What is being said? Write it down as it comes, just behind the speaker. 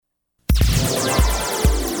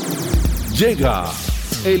Llega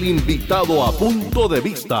el invitado a punto de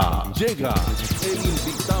vista. Llega el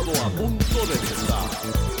invitado a punto de vista.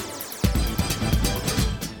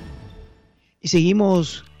 Y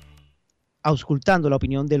seguimos auscultando la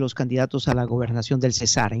opinión de los candidatos a la gobernación del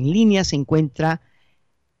Cesar. En línea se encuentra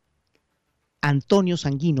Antonio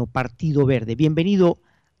Sanguino, Partido Verde. Bienvenido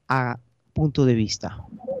a Punto de Vista.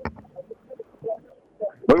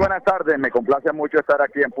 Muy buenas tardes, me complace mucho estar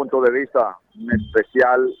aquí en Punto de Vista, un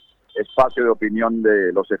especial espacio de opinión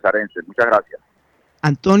de los cesarenses. Muchas gracias.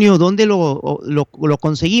 Antonio, ¿dónde lo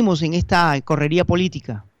conseguimos en esta correría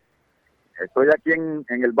política? Estoy aquí en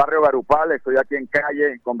el barrio Garupal, estoy aquí en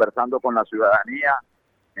calle conversando con la ciudadanía,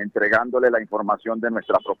 entregándole la información de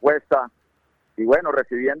nuestra propuesta y bueno,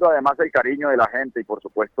 recibiendo además el cariño de la gente y por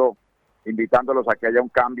supuesto invitándolos a que haya un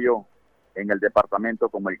cambio en el departamento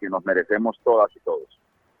como el que nos merecemos todas y todos.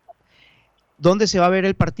 ¿Dónde se va a ver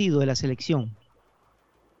el partido de la selección?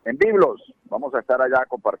 En Biblos, vamos a estar allá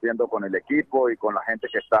compartiendo con el equipo y con la gente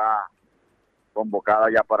que está convocada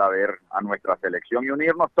ya para ver a nuestra selección y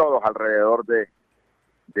unirnos todos alrededor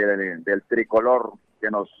del tricolor que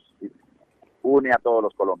nos une a todos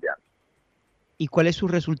los colombianos. ¿Y cuál es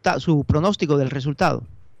su pronóstico del resultado?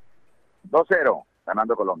 2-0,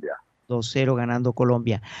 ganando Colombia. 2-0 ganando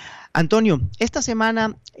Colombia. Antonio, esta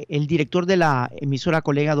semana el director de la emisora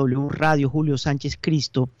colega W Radio, Julio Sánchez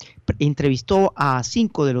Cristo, entrevistó a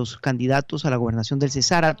 5 de los candidatos a la gobernación del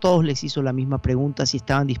Cesar. A todos les hizo la misma pregunta, si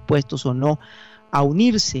estaban dispuestos o no a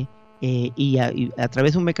unirse y a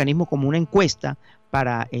través de un mecanismo como una encuesta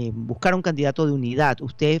para buscar un candidato de unidad.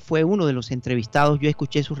 Usted fue uno de los entrevistados, yo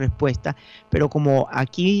escuché su respuesta, pero como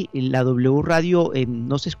aquí en la W Radio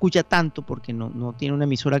no se escucha tanto porque no tiene una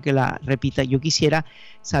emisora que la repita, yo quisiera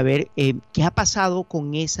saber qué ha pasado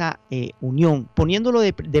con esa unión, poniéndolo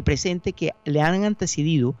de presente que le han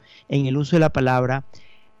antecedido en el uso de la palabra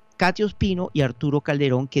Katia Ospino y Arturo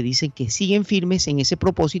Calderón, que dicen que siguen firmes en ese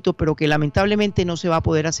propósito, pero que lamentablemente no se va a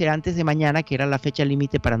poder hacer antes de mañana, que era la fecha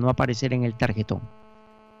límite para no aparecer en el tarjetón.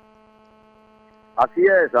 Así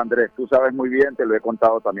es, Andrés, tú sabes muy bien, te lo he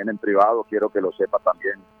contado también en privado, quiero que lo sepa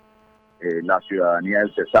también la ciudadanía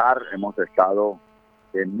del Cesar. Hemos estado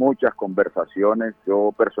en muchas conversaciones,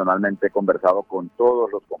 yo personalmente he conversado con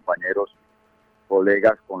todos los compañeros,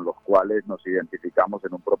 colegas con los cuales nos identificamos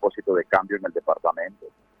en un propósito de cambio en el departamento.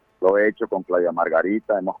 Lo he hecho con Claudia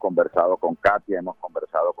Margarita, hemos conversado con Katia, hemos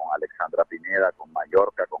conversado con Alexandra Pineda, con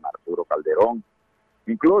Mallorca, con Arturo Calderón.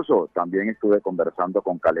 Incluso también estuve conversando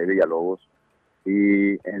con Caleb Villalobos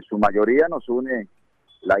y en su mayoría nos une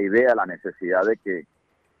la idea, la necesidad de que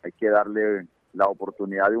hay que darle la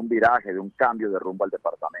oportunidad de un viraje, de un cambio de rumbo al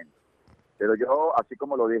departamento. Pero yo, así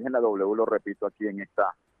como lo dije en la W, lo repito aquí en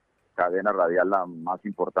esta cadena radial, la más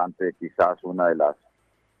importante, quizás una de las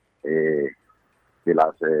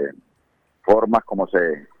formas como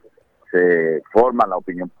se forma la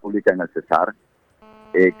opinión pública en el Cesar,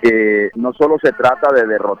 que no solo se trata de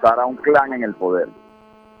derrotar a un clan en el poder,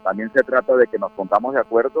 también se trata de que nos pongamos de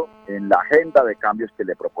acuerdo en la agenda de cambios que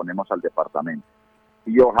le proponemos al departamento.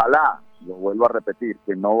 Y ojalá, lo vuelvo a repetir,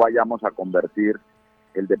 que no vayamos a convertir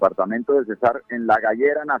el departamento del Cesar en la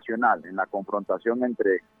gallera nacional, en la confrontación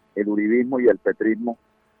entre el uribismo y el petrismo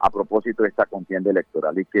a propósito de esta contienda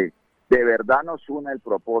electoral, y que de verdad nos une el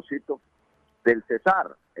propósito del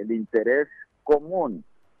Cesar, el interés común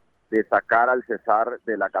de sacar al Cesar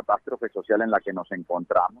de la catástrofe social en la que nos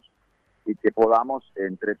encontramos y que podamos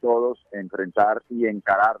entre todos enfrentar y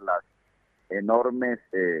encarar las enormes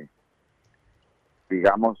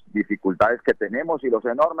dificultades que tenemos y los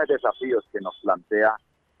enormes desafíos que nos plantea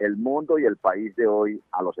el mundo y el país de hoy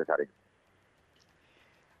a los cesareños.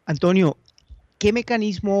 Antonio, ¿qué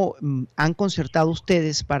mecanismo han concertado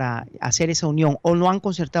ustedes para hacer esa unión o no han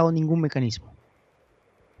concertado ningún mecanismo?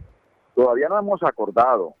 Todavía no hemos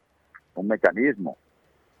acordado un mecanismo.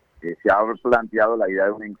 Se ha planteado la idea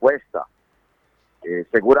de una encuesta.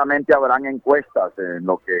 Seguramente habrán encuestas en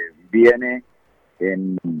lo que viene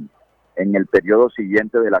en el periodo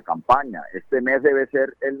siguiente de la campaña. Este mes debe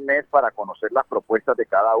ser el mes para conocer las propuestas de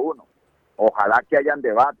cada uno. Ojalá que hayan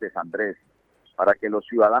debates, Andrés, para que los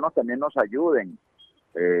ciudadanos también nos ayuden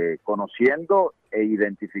conociendo e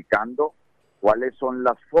identificando cuáles son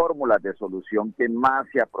las fórmulas de solución que más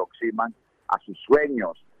se aproximan a sus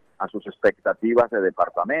sueños, a sus expectativas de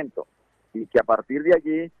departamento, y que a partir de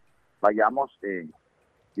allí vayamos,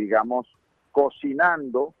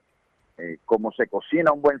 cocinando, como se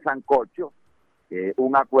cocina un buen sancocho,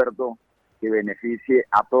 un acuerdo que beneficie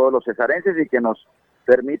a todos los cesarenses y que nos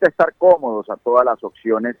permita estar cómodos a todas las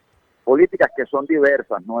opciones políticas, que son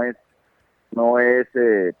diversas. No es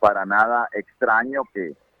para nada extraño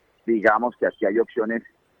que digamos que aquí hay opciones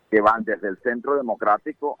que van desde el Centro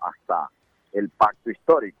Democrático hasta el Pacto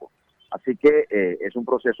Histórico. Así que es un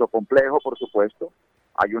proceso complejo, por supuesto,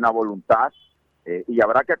 hay una voluntad y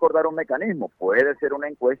habrá que acordar un mecanismo. Puede ser una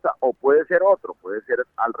encuesta o puede ser otro, puede ser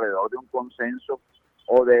alrededor de un consenso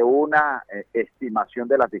o de una estimación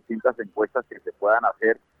de las distintas encuestas que se puedan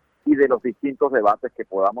hacer y de los distintos debates que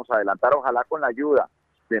podamos adelantar, ojalá con la ayuda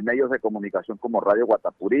de medios de comunicación como Radio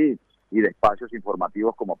Guatapurí y de espacios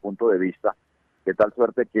informativos como Punto de Vista, de tal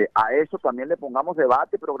suerte que a eso también le pongamos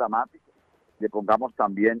debate programático, le pongamos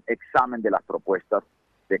también examen de las propuestas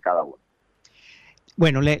de cada uno.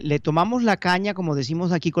 Bueno, le tomamos la caña, como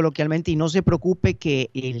decimos aquí coloquialmente, y no se preocupe que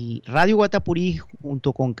el Radio Guatapurí,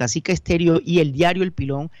 junto con Cacica Estéreo y el diario El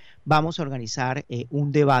Pilón, vamos a organizar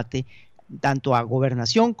un debate tanto a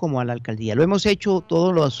gobernación como a la alcaldía. Lo hemos hecho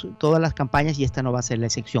todas las campañas y esta no va a ser la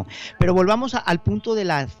excepción. Pero volvamos al punto de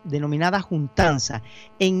la denominada juntanza.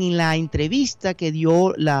 En la entrevista que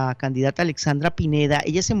dio la candidata Alexandra Pineda,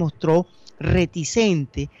 ella se mostró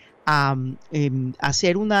reticente a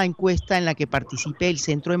hacer una encuesta en la que participe el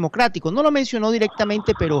Centro Democrático. No lo mencionó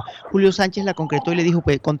directamente, pero Julio Sánchez la concretó y le dijo,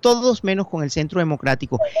 pues, con todos menos con el Centro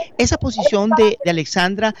Democrático. ¿Esa posición de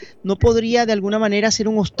Alexandra no podría de alguna manera ser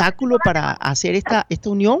un obstáculo para hacer esta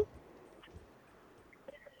unión?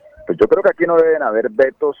 Pues yo creo que aquí no deben haber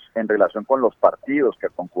vetos en relación con los partidos que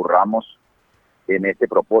concurramos en este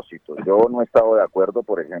propósito. Yo no he estado de acuerdo,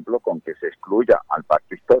 por ejemplo, con que se excluya al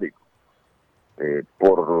Pacto Histórico.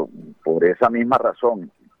 Por esa misma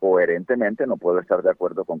razón, coherentemente no puedo estar de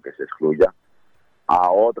acuerdo con que se excluya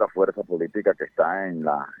a otra fuerza política que está en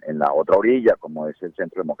la otra orilla, como es el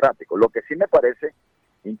Centro Democrático. Lo que sí me parece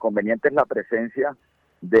inconveniente es la presencia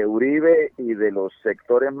de Uribe y de los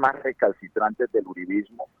sectores más recalcitrantes del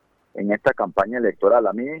uribismo en esta campaña electoral.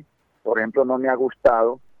 A mí, por ejemplo, no me ha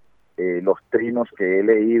gustado los trinos que he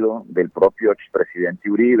leído del propio expresidente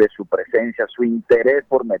Uribe, su presencia, su interés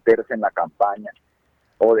por meterse en la campaña,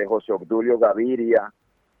 o de José Obdulio Gaviria,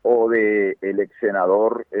 o de el ex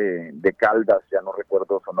senador de Caldas, ya no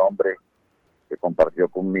recuerdo su nombre, que compartió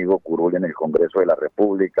conmigo curul en el Congreso de la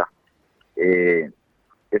República,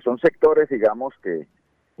 que son sectores, digamos, que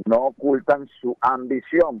no ocultan su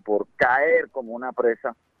ambición por caer como una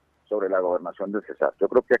presa sobre la gobernación de Cesar. Yo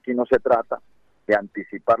creo que aquí no se trata de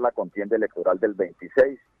anticipar la contienda electoral del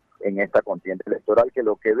 26 en esta contienda electoral, que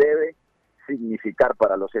lo que debe significar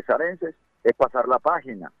para los cesarenses es pasar la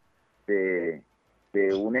página de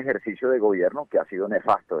un ejercicio de gobierno que ha sido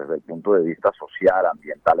nefasto desde el punto de vista social,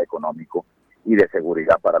 ambiental, económico y de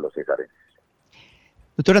seguridad para los cesarenses.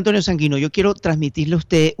 Doctor Antonio Sanguino, yo quiero transmitirle a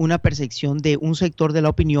usted una percepción de un sector de la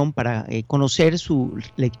opinión para conocer su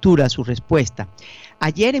lectura, su respuesta.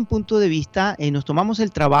 Ayer en Punto de Vista nos tomamos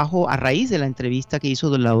el trabajo, a raíz de la entrevista que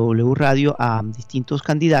hizo de la W Radio a distintos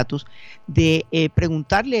candidatos, de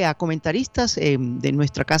preguntarle a comentaristas de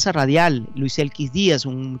nuestra casa radial, Luis Elquis Díaz,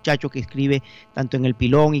 un muchacho que escribe tanto en El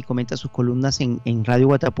Pilón y comenta sus columnas en Radio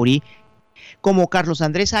Guatapurí, como Carlos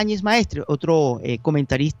Andrés Áñez Maestre, otro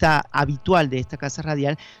comentarista habitual de esta casa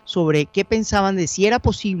radial, sobre qué pensaban de si era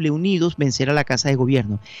posible unidos vencer a la Casa de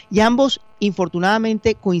Gobierno. Y ambos,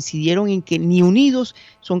 infortunadamente, coincidieron en que ni unidos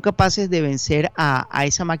son capaces de vencer a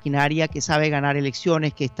esa maquinaria que sabe ganar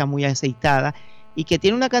elecciones, que está muy aceitada y que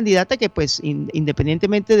tiene una candidata que, pues,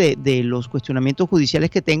 independientemente de los cuestionamientos judiciales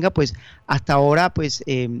que tenga, pues hasta ahora, pues,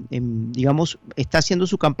 digamos, está haciendo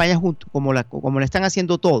su campaña junto, como la están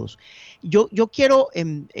haciendo todos. Yo quiero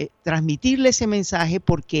transmitirle ese mensaje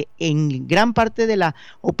porque en gran parte de la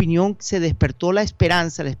opinión se despertó la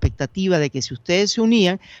esperanza, la expectativa de que si ustedes se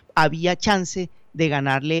unían, había chance de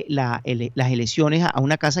ganarle las elecciones a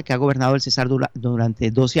una casa que ha gobernado el Cesar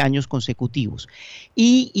durante 12 años consecutivos.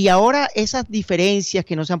 Y ahora esas diferencias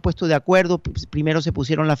que no se han puesto de acuerdo, primero se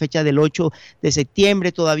pusieron la fecha del 8 de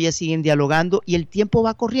septiembre, todavía siguen dialogando y el tiempo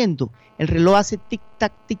va corriendo. El reloj hace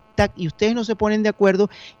tic-tac, tic-tac y ustedes no se ponen de acuerdo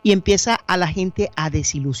y empieza a la gente a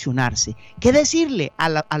desilusionarse. ¿Qué decirle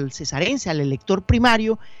al cesarense, al elector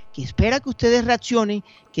primario, que espera que ustedes reaccionen,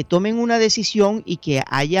 que tomen una decisión y que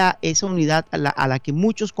haya esa unidad a la que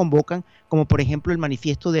muchos convocan, como por ejemplo el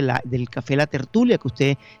manifiesto del Café La Tertulia que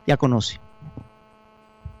usted ya conoce?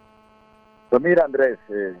 Pues mira, Andrés,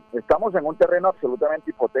 estamos en un terreno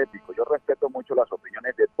absolutamente hipotético. Yo respeto mucho las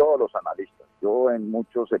opiniones de todos los analistas. Yo en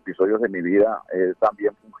muchos episodios de mi vida he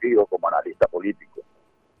también fungido como analista político.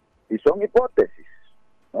 Y son hipótesis,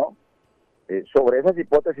 ¿no? Sobre esas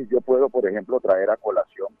hipótesis yo puedo, por ejemplo, traer a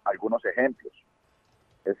colación algunos ejemplos.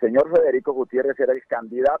 El señor Federico Gutiérrez era el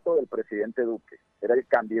candidato del presidente Duque, era el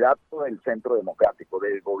candidato del Centro Democrático,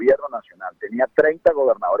 del gobierno nacional, tenía 30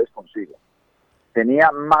 gobernadores consigo,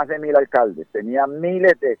 tenía más de 1000 alcaldes, tenía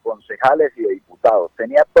miles de concejales y de diputados. diputados,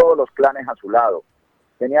 tenía todos los clanes a su lado,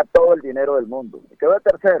 tenía todo el dinero del mundo, y quedó de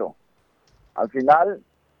tercero. Al final,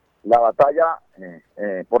 la batalla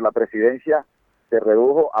por la presidencia se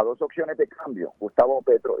redujo a dos opciones de cambio, Gustavo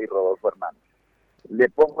Petro y Rodolfo Hernández. Le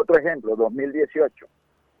pongo otro ejemplo, 2018,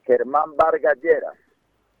 Germán Vargas Lleras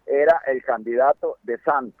era el candidato de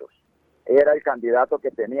Santos, era el candidato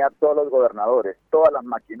que tenía todos los gobernadores, todas las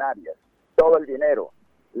maquinarias, todo el dinero,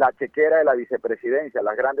 la chequera de la vicepresidencia,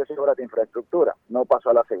 las grandes obras de infraestructura. No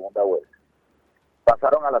pasó a la segunda vuelta.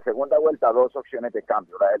 Pasaron a la segunda vuelta dos opciones de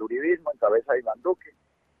cambio, la del uribismo en cabeza de Iván Duque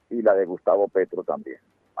y la de Gustavo Petro también.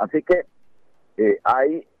 Así que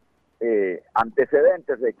hay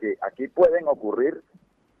antecedentes de que aquí pueden ocurrir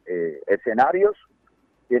escenarios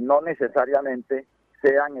que no necesariamente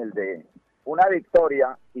sean el de una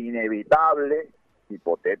victoria inevitable,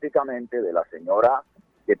 hipotéticamente, de la señora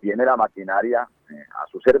que tiene la maquinaria a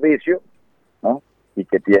su servicio, ¿no? Y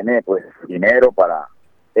que tiene pues dinero para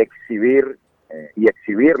exhibir y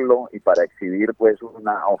exhibirlo, y para exhibir pues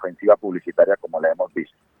una ofensiva publicitaria como la hemos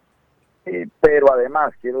visto. Pero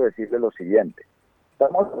además quiero decirle lo siguiente: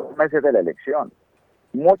 estamos a 2 meses de la elección.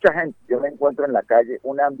 Mucha gente, yo me encuentro en la calle,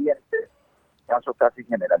 un ambiente, caso casi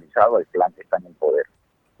generalizado del clan que está en el poder.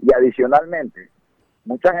 Y adicionalmente,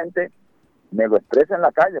 mucha gente me lo expresa en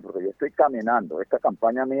la calle, porque yo estoy caminando. Esta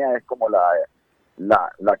campaña mía es como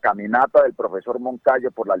la caminata del profesor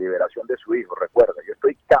Moncayo por la liberación de su hijo. Recuerda, yo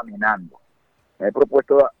estoy caminando. Me he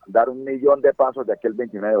propuesto dar 1 millón de pasos de aquí al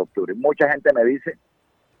 29 de octubre. Mucha gente me dice,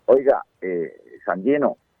 oiga,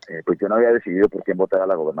 Sanguino, pues yo no había decidido por quién votar a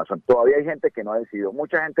la gobernación. Todavía hay gente que no ha decidido.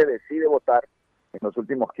 Mucha gente decide votar en los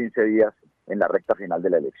últimos 15 días en la recta final de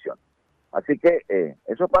la elección. Así que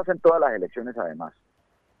eso pasa en todas las elecciones además.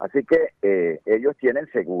 Así que ellos tienen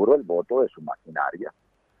seguro el voto de su maquinaria.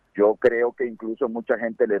 Yo creo que incluso mucha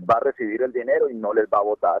gente les va a recibir el dinero y no les va a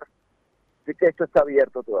votar. Así que esto está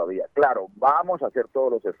abierto todavía. Claro, vamos a hacer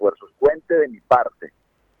todos los esfuerzos. Cuente de mi parte,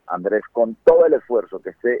 Andrés, con todo el esfuerzo que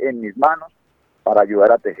esté en mis manos para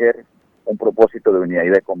ayudar a tejer un propósito de unidad y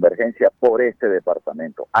de convergencia por este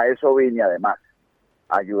departamento. A eso vine además,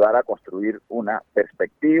 a ayudar a construir una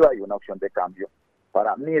perspectiva y una opción de cambio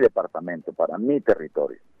para mi departamento, para mi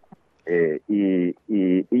territorio. Y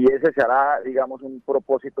ese será, digamos, un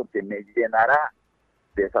propósito que me llenará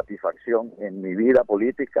de satisfacción en mi vida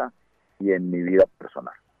política y en mi vida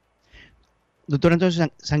personal. Doctor Antonio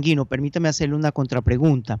Sanguino, permítame hacerle una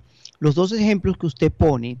contrapregunta. Los dos ejemplos que usted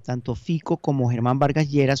pone, tanto Fico como Germán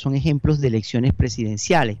Vargas Lleras, son ejemplos de elecciones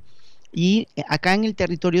presidenciales. Y acá en el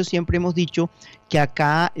territorio siempre hemos dicho que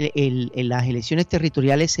acá en las elecciones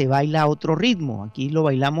territoriales se baila a otro ritmo. Aquí lo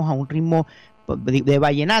bailamos a un ritmo de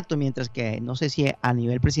vallenato, mientras que no sé si a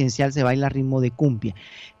nivel presidencial se baila a ritmo de cumbia.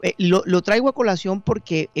 Lo traigo a colación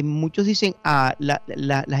porque muchos dicen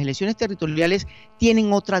las elecciones territoriales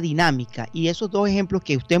tienen otra dinámica, y esos dos ejemplos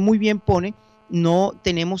que usted muy bien pone, no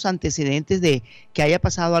tenemos antecedentes de que haya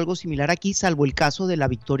pasado algo similar aquí, salvo el caso de la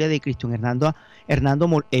victoria de Cristian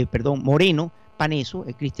Moreno Paneso,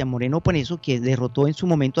 Cristian Moreno Paneso, que derrotó en su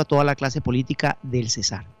momento a toda la clase política del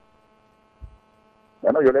Cesar.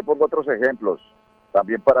 Bueno, yo le pongo otros ejemplos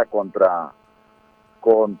también para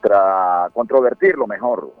controvertirlo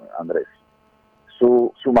mejor, Andrés.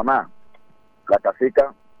 Su mamá, la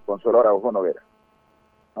cacica Consuelo Araujo Noguera,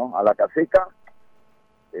 ¿no? A la cacica,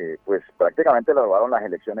 pues prácticamente le robaron las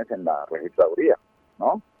elecciones en la registraduría,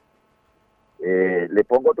 ¿no? Le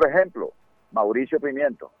pongo otro ejemplo, Mauricio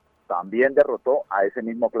Pimiento, también derrotó a ese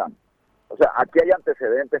mismo clan. O sea, aquí hay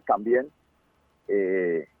antecedentes también,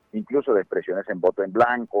 incluso de expresiones en voto en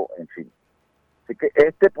blanco, en fin. Así que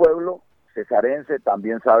este pueblo cesarense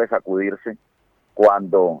también sabe sacudirse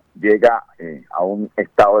cuando llega a un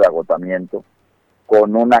estado de agotamiento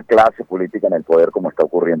con una clase política en el poder como está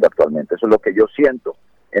ocurriendo actualmente. Eso es lo que yo siento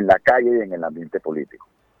en la calle y en el ambiente político.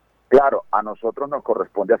 Claro, a nosotros nos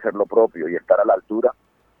corresponde hacer lo propio y estar a la altura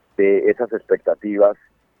de esas expectativas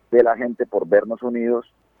de la gente por vernos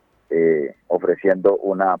unidos, ofreciendo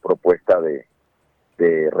una propuesta de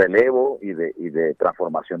relevo y de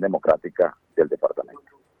transformación democrática del departamento.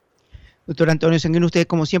 Doctor Antonio Sanguino, usted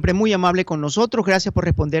como siempre muy amable con nosotros, gracias por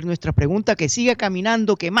responder nuestra pregunta, que siga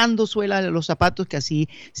caminando, quemando suela de los zapatos, que así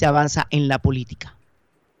se avanza en la política.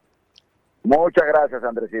 Muchas gracias,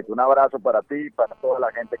 Andresito, un abrazo para ti y para toda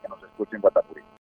la gente que nos escucha en Guatapurí.